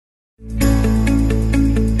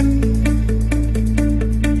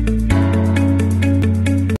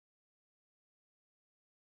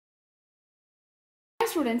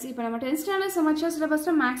students, இப்போ நம்ம 10th standard Samacheer syllabus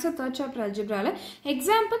maths 3rd chapter algebra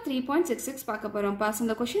example 3.66 பார்க்க போறோம். பாஸ்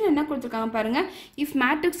இந்த क्वेश्चन என்ன கொடுத்திருக்காங்க பாருங்க. if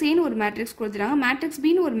matrix A ன்னு ஒரு மேட்ரிக்ஸ் கொடுத்திருக்காங்க, matrix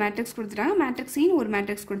B ன்னு ஒரு மேட்ரிக்ஸ் கொடுத்திருக்காங்க, matrix C ன்னு ஒரு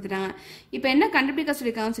மேட்ரிக்ஸ் கொடுத்திருக்காங்க. இப்போ என்ன கண்டுபிடிக்க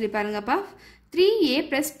சொல்லிருக்காங்கன்னு சொல்லி பாருங்கப்பா. 3a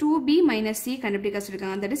plus 2b minus c கண்டுபிடிக்க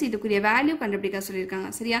சொல்லிருக்காங்க. that is இதுக்குரிய வேல்யூ கண்டுபிடிக்க சொல்லிருக்காங்க.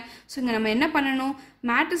 சரியா? சோ இங்க நம்ம என்ன பண்ணனும்?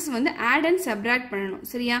 மேட்ரிக்ஸ் வந்து ஆட் அண்ட் சப்ட்ராக்ட் பண்ணனும்.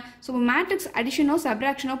 சரியா? சோ மேட்ரிக்ஸ் அடிஷனோ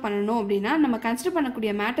சப்ட்ராக்ஷனோ பண்ணனும் அப்படினா நம்ம கன்சிடர்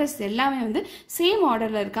பண்ணக்கூடிய மேட்ரிக்ஸ் எல்லாமே வந்து சேம்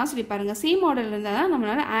ஆர்டர்ல இருக்கா சொல்லி பாருங்க. சேம் ஆர்டர்ல இருந்தா தான்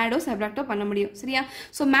நம்மளால ஆடோ சப்ட்ராக்டோ பண்ண முடியும். சரியா?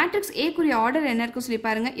 சோ மேட்ரிக்ஸ் A குரிய ஆர்டர் என்ன இருக்கு சொல்லி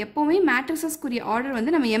பாருங்க. எப்பவுமே மேட்ரிக்ஸஸ் குரிய ஆர்டர்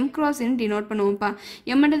வந்து நம்ம m cross n denote பண்ணுவோம்ப்பா.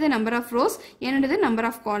 m ன்றது நம்பர் ஆஃப் rows, n ன்றது நம்பர்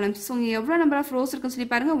ஆஃப் காலம்ஸ். சோ இங்க எவ்வளவு நம்பர் ஆஃப் rows இருக்குன்னு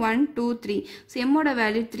சொல்லி பாருங்க. 1 2 3. So m ஓட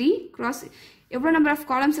வேல்யூ 3 cross எவ்வளவு நம்பர் ஆஃப்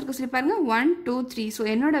காலம்ஸ் இருக்கு சொல்லி பாருங்க. 1 2 3. So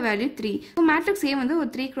n ஓட வேல்யூ 3. So மேட்ரிக்ஸ் A வந்து ஒரு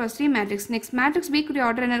 3 cross 3 matrix. Next matrix B குரிய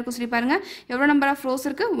order என்ன இருக்கு சொல்லி பாருங்க. எவ்வளவு நம்பர் ஆஃப் rows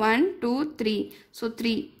இருக்கு? 1 2 3. So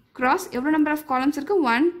 3 cross எவ்வளவு நம்பர் ஆஃப் காலம்ஸ் இருக்கு?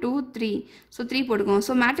 1 2 3. So 3 போடுவோம்.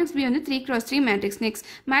 So மேட்ரிக்ஸ் B வந்து 3 cross 3 matrix. Next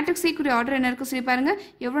matrix C குரிய order என்ன இருக்கு சொல்லி பாருங்க.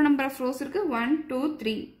 எவ்வளவு நம்பர் ஆஃப் rows இருக்கு? 1 2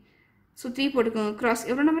 3. So 3 போட்டுக்கோங்க. cross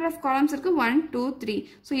எவ்வளவு நம்பர் ஆஃப் காலம்ஸ் இருக்கு? 1 2 3.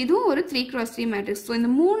 So இதுவும் ஒரு 3 cross 3 மேட்ரிக்ஸ். So இந்த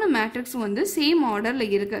மூணு மேட்ரிக்ஸும் வந்து சேம் ஆர்டர்ல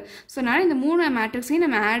இருக்கு. So அதனால இந்த மூணு மேட்ரிக்ஸையும்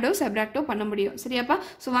நம்ம ஆடோ சப்ட்ராக்டோ பண்ண முடியும். சரியாப்பா?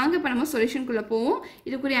 So வாங்க இப்ப நம்ம சொல்யூஷனுக்குள்ள போவோம்.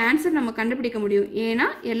 இதுக்குரிய ஆன்சர் நம்ம கண்டுபிடிக்க முடியும். ஏனா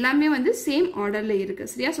எல்லாமே வந்து சேம் ஆர்டர்ல இருக்கு.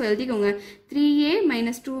 சரியா? So எழுதிக்கோங்க. 3a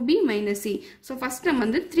minus 2b minus c. So first நம்ம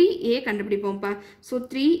வந்து 3a கண்டுபிடிப்போம்ப்பா. So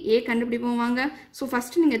 3a கண்டுபிடிப்போம் வாங்க. So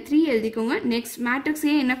first நீங்க 3 எழுதிக்கோங்க. நெக்ஸ்ட் மேட்ரிக்ஸ்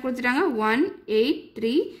A என்ன கொடுத்துட்டாங்க? 1 8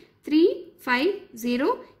 3 3 5 0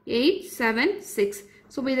 8 7 6.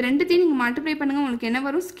 So இது ரெண்டுத்தையும் நீங்க மல்டிப்ளை பண்ணுங்க. உங்களுக்கு என்ன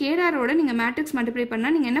வரும்? ஸ்கேலாரோட நீங்க மேட்ரிக்ஸ் மல்டிப்ளை பண்ணா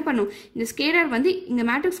நீங்க என்ன பண்ணணும்? இந்த ஸ்கேலார் வந்து இந்த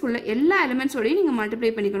மேட்ரிக்ஸ் உள்ள எல்லா எலிமெண்ட்ஸோடயும் நீங்க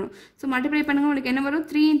மல்டிப்ளை பண்ணிக்கணும். சோ மல்டிப்ளை பண்ணுங்க. உங்களுக்கு என்ன வரும்?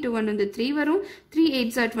 3 * 1 வந்து 3 வரும். 3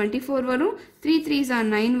 8s are 24 வரும். 3 3s are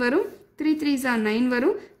 9 வரும். 3 3s are 9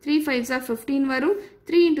 வரும். 3 5s are 15 வரும்.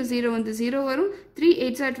 3 * 0 வந்து 0 வரும். 3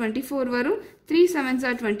 8s are 24 வரும். 3 7s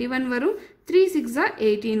are 21 வரும். 3 6 are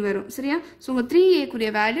 18 வரும். சரியா? சோ உங்க 3a குரிய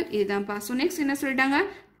வேல்யூ இதுதான்ப்பா. சோ நெக்ஸ்ட் என்ன சொல்லிட்டாங்க?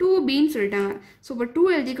 2b ன்னு சொல்லிட்டாங்க. சோ இப்ப 2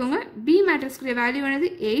 எழுதிக்கோங்க. b மேட்ரிக்ஸ் குரிய வேல்யூ என்னது?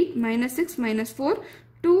 8 -6 -4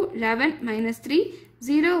 2 11 -3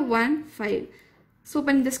 0 1 5. சோ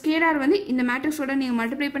இப்ப இந்த ஸ்கேலார் வந்து இந்த மேட்ரிக்ஸோட நீங்க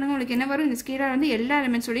மல்டிப்ளை பண்ணுங்க. உங்களுக்கு என்ன வரும்? இந்த ஸ்கேலார் வந்து எல்லா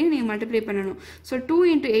எலிமெண்ட்ஸோடயும் நீங்க மல்டிப்ளை பண்ணனும். சோ 2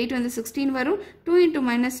 * 8 வந்து 16 வரும். 2 *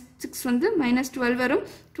 -6 வந்து -12 வரும்.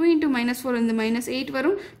 2 * -4 வந்து -8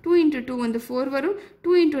 வரும். 2 * 2 வந்து 4 வரும்.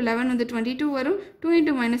 2 * 11 வந்து 22 வரும். 2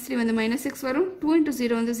 * -3 வந்து -6 வரும். 2 *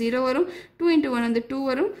 0 வந்து 0 வரும். 2 * 1 வந்து 2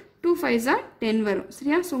 வரும். 2 5s are 10 வரும்.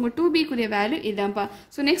 சரியா? சோ உங்க 2b குரிய வேல்யூ இதான்ப்பா.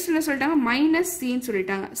 சோ நெக்ஸ்ட் என்ன சொல்லிட்டாங்க? -c ன்னு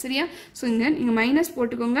சொல்லிட்டாங்க. சரியா? சோ இங்க நீங்க மைனஸ்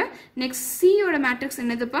போட்டுக்கோங்க. நெக்ஸ்ட் c ஓட மேட்ரிக்ஸ்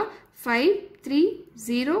என்னதுப்பா? 5 3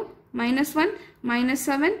 0 -1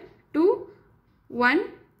 -7 2 1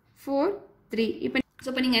 4 3.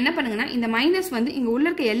 இப்போ நீங்க என்ன பண்ணுங்கன்னா இந்த மைனஸ் வந்து இங்க உள்ள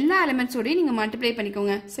இருக்க எல்லா எலிமெண்ட்ஸோடயும் நீங்க மல்டிப்ளை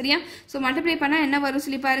பண்ணிக்கோங்க. சரியா? சோ மல்டிப்ளை பண்ணா என்ன வரும்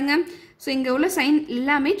சொல்லி பாருங்க. சோ இங்க உள்ள சைன்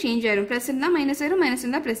எல்லாமே சேஞ்ச் ஆயிரும். பிளஸ் இருந்தா மைனஸ் ஆயிரும், மைனஸ்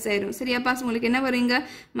இருந்தா பிளஸ் ஆயிரும். சரியாப்பா? சோ உங்களுக்கு என்ன வரும்? இங்க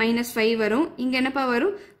 -5 வரும். இங்க என்னப்பா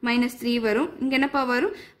வரும்? -3 வரும். இங்க என்னப்பா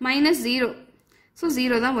வரும்? -0. சோ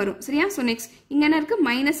 0 தான் வரும். சரியா? சோ நெக்ஸ்ட் இங்க என்ன இருக்கு?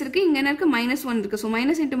 மைனஸ் இருக்கு. இங்க என்ன இருக்கு? -1 இருக்கு. So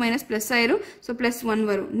minus into minus plus ஆயிரும். சோ +1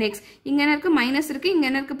 வரும். நெக்ஸ்ட் இங்க என்ன இருக்கு? மைனஸ் இருக்கு. இங்க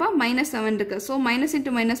என்ன இருக்குப்பா? -7 இருக்கு. So minus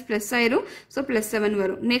into minus plus ஆயிரும். சோ +7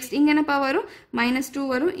 வரும். நெக்ஸ்ட் இங்க என்னப்பா வரும்? -2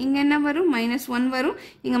 வரும். இங்க என்ன வரும்? -1 வரும்.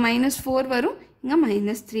 இங்க -4 வரும். இங்க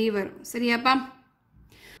 -3 வரும். சரியாப்பா?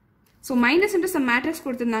 So minus into some matrix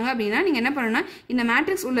கொடுத்திருந்தாங்க அப்படின்னா நீங்க என்ன பண்ணணும்னா இந்த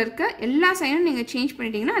மேட்ரிக்ஸ் உள்ள இருக்க எல்லா சைனும் நீங்க சேஞ்ச்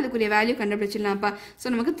பண்ணிட்டீங்கன்னா அதுக்குரிய வேல்யூ கண்டுபிடிச்சிடலாம்ப்பா. சோ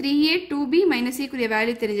நமக்கு 3a 2b -c குரிய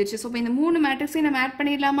வேல்யூ தெரிஞ்சிருச்சு. சோ இப்போ இந்த மூணு மேட்ரிக்ஸையும் நம்ம ஆட்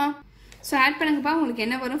பண்ணிடலாமா? சோ ஆட் பண்ணுங்கப்பா. உங்களுக்கு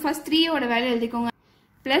என்ன வரும்? ஃபர்ஸ்ட் 3a ஓட வேல்யூ எழுதிக்கோங்க.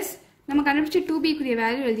 பிளஸ் நம்ம கண்டுபிடிச்ச 2b குரிய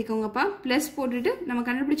வேல்யூ எழுதிக்கோங்கப்பா. பிளஸ் போட்டுட்டு நம்ம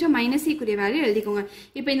கண்டுபிடிச்ச -c குரிய வேல்யூ எழுதிக்கோங்க.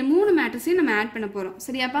 இப்போ இந்த மூணு மேட்ரிக்ஸையும் நம்ம ஆட் பண்ண போறோம்.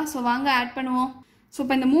 சரியாப்பா? சோ வாங்க ஆட் பண்ணுவோம். சோ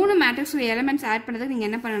இப்போ இந்த மூணு மேட்ரிக்ஸ் உள்ள எலிமெண்ட்ஸ் ஆட் பண்ணதுக்கு நீங்க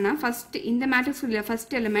என்ன பண்ணனும்னா ஃபர்ஸ்ட் இந்த மேட்ரிக்ஸ் உள்ள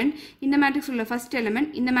ஃபர்ஸ்ட் எலிமெண்ட், இந்த மேட்ரிக்ஸ் உள்ள ஃபர்ஸ்ட்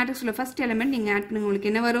எலிமெண்ட், இந்த மேட்ரிக்ஸ் உள்ள ஃபர்ஸ்ட் எலிமெண்ட் நீங்க ஆட் பண்ணுங்க.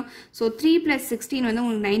 உங்களுக்கு என்ன வரும்? சோ 3 + 16 வந்து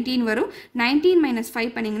உங்களுக்கு 19 வரும். 19 -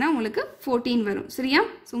 5 பண்ணீங்கன்னா உங்களுக்கு 14 வரும். சரியா?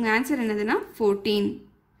 சோ உங்க ஆன்சர் என்னதுன்னா 14.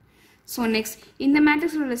 சோ நெக்ஸ்ட் இந்த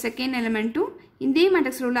மேட்ரிக்ஸ்ல உள்ள செகண்ட் எலிமெண்ட்டும் இதே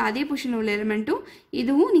மேட்ரிக்ஸ்ல உள்ள அதே பொசிஷன்ல உள்ள எலிமெண்ட்டும்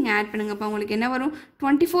இதுவும் நீங்க ஆட் பண்ணுங்கப்பா. உங்களுக்கு என்ன வரும்?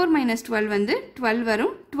 24 - 12 வந்து 12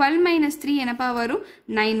 வரும். 12 - 3 என்னப்பா வரும்?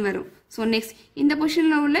 9 வரும். சோ நெக்ஸ்ட் இந்த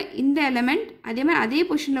பொசிஷன்ல உள்ள இந்த எலிமெண்ட் அதே மாதிரி அதே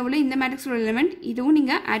பொசிஷன்ல உள்ள இந்த மேட்ரிக்ஸ்ல உள்ள எலிமெண்ட் இதுவும்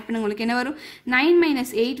நீங்க ஆட் பண்ணுங்க. உங்களுக்கு என்ன வரும்? 9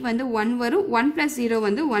 - 8 வந்து 1 வரும். 1 + 0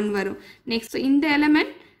 வந்து 1 வரும். நெக்ஸ்ட் இந்த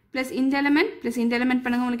எலிமெண்ட் பிளஸ் இந்த எலிமெண்ட்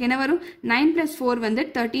பண்ணுங்க. உங்களுக்கு என்ன வரும்? 9 + 4 வந்து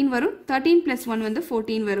 13 வரும். 13 + 1 வந்து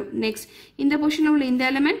 14 வரும். நெக்ஸ்ட் இந்த பொசிஷன்ல உள்ள இந்த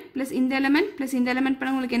எலிமெண்ட் பிளஸ் இந்த எலிமெண்ட்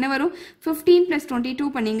பண்ணுங்க. உங்களுக்கு என்ன வரும்? 15 + 22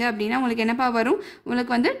 பண்ணீங்க அப்படின்னா உங்களுக்கு என்னப்பா வரும்?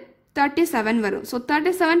 உங்களுக்கு வந்து 37 வரும். சோ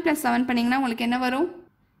 37 + 7 பண்ணீங்கன்னா உங்களுக்கு என்ன வரும்?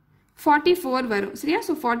 44 வரும் சரியா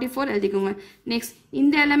so 44 எழுதிக்கோங்க next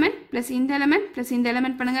இந்த element plus இந்த element plus இந்த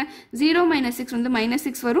element பண்ணுங்க 0 minus 6 வந்து minus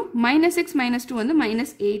 6 வரும் minus 6 minus 2 வந்து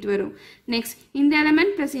minus 8 வரும் next இந்த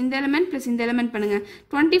element plus இந்த element plus இந்த element பண்ணுங்க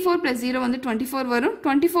 24 plus 0 வந்து 24 வரும்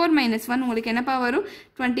 24 minus 1 உங்களுக்கு என்னப்பா வரும்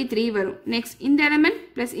 23 வரும் next இந்த element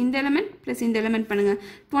plus இந்த element plus இந்த element பண்ணுங்க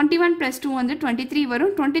 21 plus 2 வந்து 23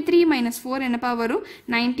 வரும் 23 minus 4 என்னப்பா வரும்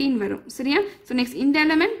 19 வரும் சரியா so next இந்த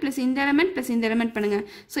element plus இந்த element plus இந்த element பண்ணுங்க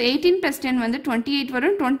so 18 plus 10 வந்து 28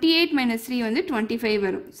 வரும் 28 minus 3 வந்து 25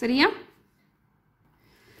 வரும் சரியா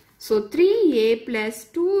so 3a plus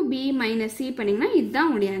 2b minus c பண்ணீங்கன்னா இதுதான்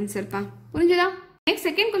உங்களுடைய ஆன்சர் பா புரிஞ்சுதா next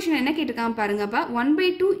second question என்ன கேட்டிருக்காங்க பாருங்கப்பா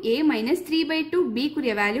 1/2a minus 3/2b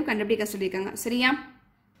குரிய வேல்யூ கண்டுபிடிக்க சொல்லிருக்காங்க சரியா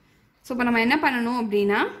so இப்போ நம்ம என்ன பண்ணனும்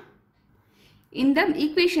அப்படினா இந்த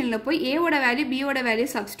ஈக்குவேஷன்ல போய் a ஓட வேல்யூ b ஓட வேல்யூ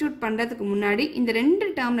சப்ஸ்டிட்யூட் பண்றதுக்கு முன்னாடி இந்த ரெண்டு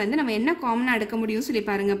டேர்ம்ல இருந்து நம்ம என்ன காமனா எடுக்க முடியும் சொல்லி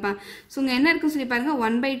பாருங்கப்பா சோ இங்க என்ன இருக்கு சொல்லி பாருங்க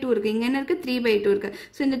 1/2 இருக்கு இங்க என்ன இருக்கு 3/2 இருக்கு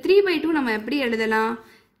சோ இந்த 3/2 நம்ம எப்படி எழுதலாம்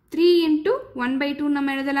 3 into 1/2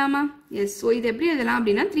 நம்ம எழுதலாமா yes so இது எப்படி எழுதலாம்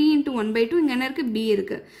அப்படினா 3 into 1/2 இங்க என்ன இருக்கு b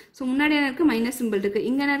இருக்கு சோ முன்னாடி என்ன இருக்கு மைனஸ் சிம்பல் இருக்கு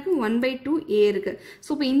இங்க என்ன இருக்கு 1/2a இருக்கு சோ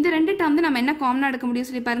இப்போ இந்த ரெண்டு டேர்ம் தான் நம்ம என்ன காமனா எடுக்க முடியும்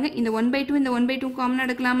சொல்லி பாருங்க இந்த 1/2 இந்த 1/2 காமனா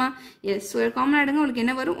எடுக்கலாமா yes so காமனா எடுங்க உங்களுக்கு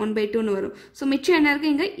என்ன வரும் 1/2 னு வரும் சோ மிச்சம் என்ன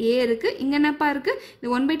இருக்கு இங்க a இருக்கு இங்க என்னப்பா இருக்கு இந்த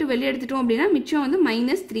 1/2 வெளிய எடுத்துட்டோம் அப்படினா மிச்சம் வந்து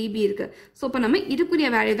 -3b இருக்கு சோ இப்போ நம்ம இதுக்குரிய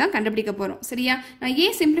வேல்யூ தான் கண்டுபிடிக்க போறோம் சரியா நான்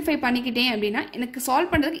ஏன் சிம்பிளிஃபை பண்ணிக்கிட்டேன் அப்படினா எனக்கு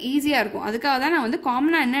சால்வ் பண்றதுக்கு ஈஸியா இருக்கும் அதுக்காக தான் நான் வந்து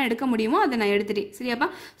காமனா என்ன எடுக்க முடியுமோ அதை நான் எடுத்துட்டேன் சரியாப்பா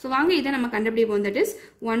சோ வாங்க இத நம்ம கண்டுபிடிப்போம் that is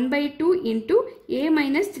 1/2 into a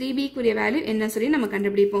minus 3b குரிய value என்ன சொல்லி நம்ம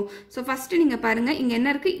கண்டுபிடிப்போம் சோ ஃபர்ஸ்ட் நீங்க பாருங்க இங்க என்ன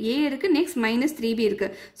இருக்கு a இருக்கு next -3b இருக்கு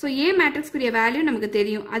சோ a மேட்ரிக்ஸ் குரிய வேல்யூ நமக்கு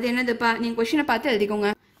தெரியும் அது என்னதுப்பா நீங்க क्वेश्चन பார்த்து எழுதிக்கோங்க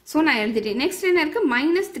சோ நான் எழுதிட்டேன் next என்ன இருக்கு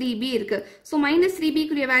 -3b இருக்கு சோ -3b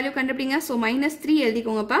குரிய வேல்யூ கண்டுபிடிங்க so -3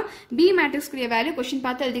 எழுதிக்கோங்கப்பா b matrix குரிய value question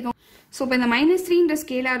பார்த்து எழுதிக்கோங்க சோ இப்போ இந்த -3 ன்ற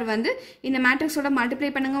ஸ்கேலார் வந்து இந்த மேட்ரிக்ஸோட மல்டிப்ளை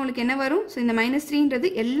பண்ணுங்க உங்களுக்கு என்ன வரும் சோ இந்த -3 ன்றது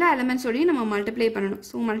எல்லா எலிமெண்ட்ஸோடயும் நம்ம மல்டிப்ளை பண்ணனும்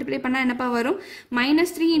சோ மல்டிப்ளை பண்ணா என்னப்பா வரும்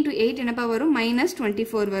 -3 * 8 என்னப்பா வரும்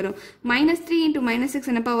 -24 வரும் -3 * -6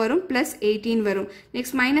 என்னப்பா வரும் +18 வரும்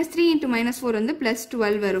next -3 * -4 வந்து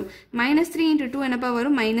 +12 வரும் -3 * 2 என்னப்பா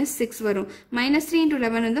வரும் -6 வரும் -3 *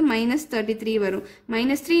 11 வந்து -33 வரும்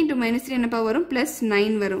 -3 * -3 என்னப்பா வரும்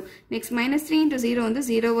 +9 வரும் next -3 * 0 வந்து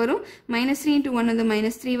 0 வரும் -3 * 1 வந்து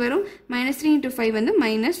 -3 வரும் -3 into 5 வந்து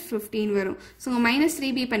 -15 வரும் சோ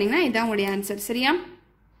 -3b பண்ணீங்கன்னா இதான் உங்களுடைய ஆன்சர் சரியா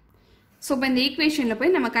சோ இப்போ இந்த ஈக்குவேஷன்ல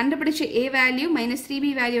போய் நம்ம கண்டுபிடிச்ச a வேல்யூ -3b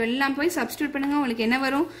வேல்யூ எல்லாம் போய் சப்ஸ்டிட்யூட் பண்ணுங்க உங்களுக்கு என்ன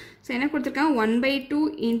வரும் சோ என்ன கொடுத்திருக்காங்க 1/2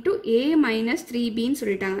 into a minus 3b ன்னு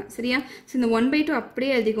சொல்லிட்டாங்க சரியா சோ இந்த 1/2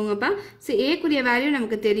 அப்படியே எழுதிக்கோங்கப்பா சோ a குரிய வேல்யூ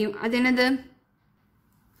நமக்கு தெரியும் அது என்னது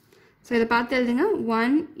சோ இத பார்த்து எழுதுங்க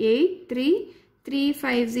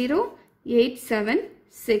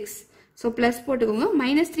 183350876 So plus போட்டுக்கோங்க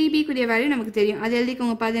 -3b குரிய வேல்யூ நமக்கு தெரியும் அது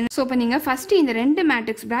எழுதிக்கோங்க பாருங்க சோ இப்போ நீங்க ஃபர்ஸ்ட் இந்த ரெண்டு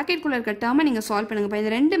மேட்ரிக்ஸ் பிராக்கெட் குள்ள இருக்க டேர்மை நீங்க சால்வ் பண்ணுங்க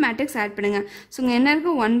இந்த ரெண்டு மேட்ரிக்ஸ் ஆட் பண்ணுங்க சோ இங்க என்ன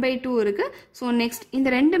இருக்கு 1/2 இருக்கு சோ நெக்ஸ்ட்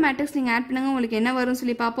இந்த ரெண்டு மேட்ரிக்ஸ் நீங்க ஆட் பண்ணுங்க உங்களுக்கு என்ன வரும்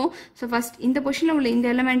சொல்லி பாப்போம் சோ ஃபர்ஸ்ட் இந்த பொசிஷன்ல உள்ள இந்த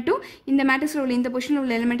எலிமெண்ட்டும் இந்த மேட்ரிக்ஸ்ல உள்ள இந்த பொசிஷன்ல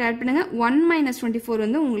உள்ள எலிமெண்ட் ஆட் பண்ணுங்க 1 - 24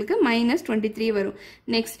 வந்து உங்களுக்கு -23 வரும்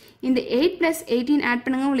நெக்ஸ்ட் இந்த 8 + 18 ஆட்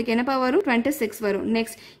பண்ணுங்க உங்களுக்கு என்னப்பா வரும் 26 வரும்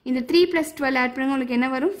நெக்ஸ்ட் இந்த 3 + 12 ஆட் பண்ணுங்க உங்களுக்கு என்ன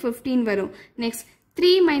வரும் 15 வரும் நெக்ஸ்ட் 3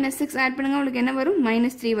 - 6 ஆட் பண்ணுங்க உங்களுக்கு என்ன வரும்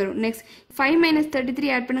 -3 வரும் நெக்ஸ்ட் 5 -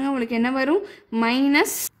 33 ஆட் பண்ணுங்க உங்களுக்கு என்ன வரும்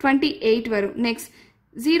 -28 வரும் நெக்ஸ்ட்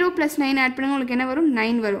 0 + 9 ஆட் பண்ணுங்க உங்களுக்கு என்ன வரும்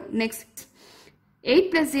 9 வரும் நெக்ஸ்ட் 8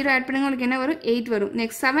 + 0 ஆட் பண்ணுங்க உங்களுக்கு என்ன வரும் 8 வரும்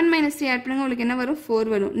நெக்ஸ்ட் 7 - 3 ஆட் பண்ணுங்க உங்களுக்கு என்ன வரும்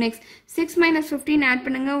 4 வரும் நெக்ஸ்ட் 6 - 15 ஆட்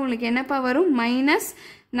பண்ணுங்க உங்களுக்கு என்னப்பா வரும்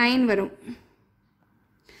 -9 வரும்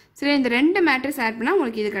சரி இந்த ரெண்டு மேட்ரிக்ஸ் ஆட் பண்ணா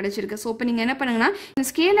உங்களுக்கு இது கிடைச்சிருக்கு சோ இப்போ நீங்க என்ன பண்ணுங்கன்னா இந்த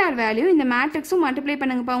ஸ்கேலார் வேல்யூ இந்த மேட்ரிக்ஸும் மல்டிப்ளை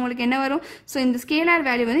பண்ணுங்கப்பா உங்களுக்கு என்ன வரும் சோ இந்த ஸ்கேலார்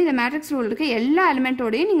வேல்யூ வந்து இந்த மேட்ரிக்ஸ்ல இருக்க எல்லா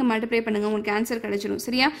எலிமெண்டோடயும் நீங்க மல்டிப்ளை பண்ணுங்க உங்களுக்கு ஆன்சர் கிடைச்சிரும்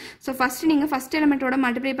சரியா சோ ஃபர்ஸ்ட் நீங்க ஃபர்ஸ்ட் எலிமெண்டோட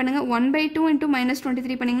மல்டிப்ளை பண்ணுங்க 1/2 into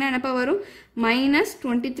 -23 பண்ணீங்கன்னா என்னப்பா வரும்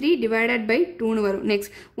 -23 divided by 2 னு வரும்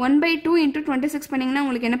நெக்ஸ்ட் 1/2 into 26 பண்ணீங்கன்னா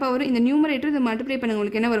உங்களுக்கு என்னப்பா வரும் இந்த நியூமரேட்டர் இத மல்டிப்ளை பண்ணுங்க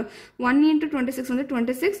உங்களுக்கு என்ன வரும் 1 into 26 வந்து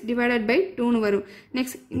 26 divided by 2 னு வரும்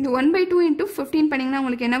நெக்ஸ்ட் இந்த 1/2 into 15 பண்ணீங்கன்னா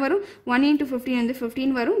உங்களுக்கு என்ன வரும் 1 into 15 வந்து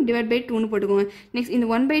 15 வரும் divided by 2 னு போட்டுக்கோங்க நெக்ஸ்ட் இந்த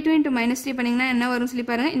 1/2 into -3 பண்ணீங்கன்னா என்ன வரும் சொல்லி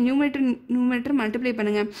பாருங்க நியூமரேட்டர் மல்டிப்ளை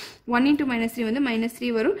பண்ணுங்க 1 into -3 வந்து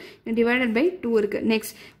 -3 வரும் divided by 2 இருக்கு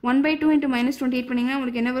நெக்ஸ்ட் 1/2 into -28 பண்ணீங்கன்னா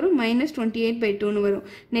உங்களுக்கு என்ன வரும் -28 by 2 னு வரும்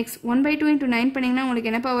நெக்ஸ்ட் 1/2 into 9 பண்ணீங்கன்னா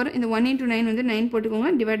உங்களுக்கு என்னப்பா வரும் இந்த 1 into 9 வந்து 9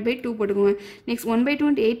 போட்டுக்கோங்க divided by 2 போட்டுக்கோங்க நெக்ஸ்ட் 1/2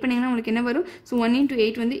 into 8 பண்ணீங்கன்னா உங்களுக்கு என்ன வரும் சோ 1 into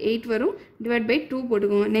 8 வந்து 8 வரும் divided by 2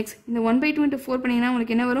 போட்டுக்கோங்க நெக்ஸ்ட் இந்த 1/2 into 4 பண்ணீங்கன்னா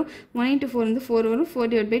உங்களுக்கு என்ன வரும் 1 into 4 வந்து 4 வரும் 4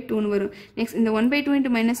 divided by 2 னு வரும் நெக்ஸ்ட் இந்த 1/2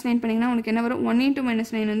 into -9 பண்ணீங்கன்னா உங்களுக்கு என்ன வரும் 1 into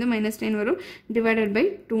 -9 வந்து -9 வரும் divided by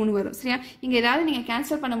 2 னு வரும் சரியா இங்க ஏதாவது நீங்க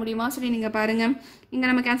கேன்சல் பண்ண முடியுமா சொல்லி நீங்க பாருங்க இங்க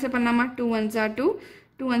நம்ம கேன்சல் பண்ணலாமா 2 1s are 2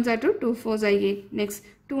 2 ones are 2, 2 fours are 8. Next,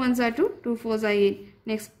 2 ones are 2, 2 fours are 8.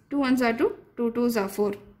 Next, 2 ones are 2, 2 twos are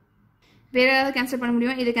 4. வேற ஏதாவது கேன்சல் பண்ண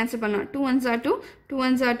முடியுமா? இதை கேன்சல் பண்ணலாம். 2 ones are 2, 2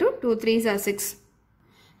 ones are 2, 2 threes are 6.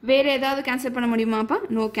 வேற ஏதாவது கேன்சல் பண்ண முடியுமாப்பா?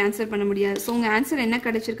 நோ, கேன்சல் பண்ண முடியாது. ஸோ உங்கள் ஆன்சர் என்ன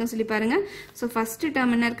கிடைச்சிருக்குன்னு சொல்லி பாருங்க. ஸோ ஃபர்ஸ்ட்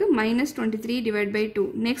டேர்ம் என்ன இருக்கு? -23 டிவைட் பை 2.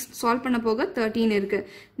 நெக்ஸ்ட் சால்வ் பண்ண போக 13 இருக்கு.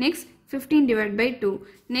 Next 15 divide by 2.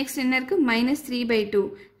 நெக்ஸ்ட் என்ன இருக்கு? -3 பை 2.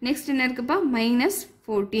 நெக்ஸ்ட் என்ன இருக்குப்பா?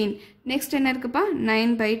 -14. நெக்ஸ்ட் என்ன இருக்குப்பா?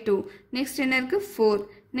 9 பை 2. நெக்ஸ்ட் என்ன இருக்கு? 4.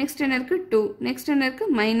 நெக்ஸ்ட் என்ன இருக்கு? 2. நெக்ஸ்ட் என்ன இருக்கு?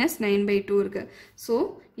 -9 பை 2 இருக்கு. ஸோ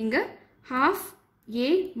இங்க half a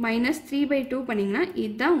 -3 by 2 பண்ணீங்கன்னா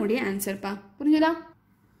இதுதான் உங்களுடைய ஆன்சர்ப்பா. புரிஞ்சுதா?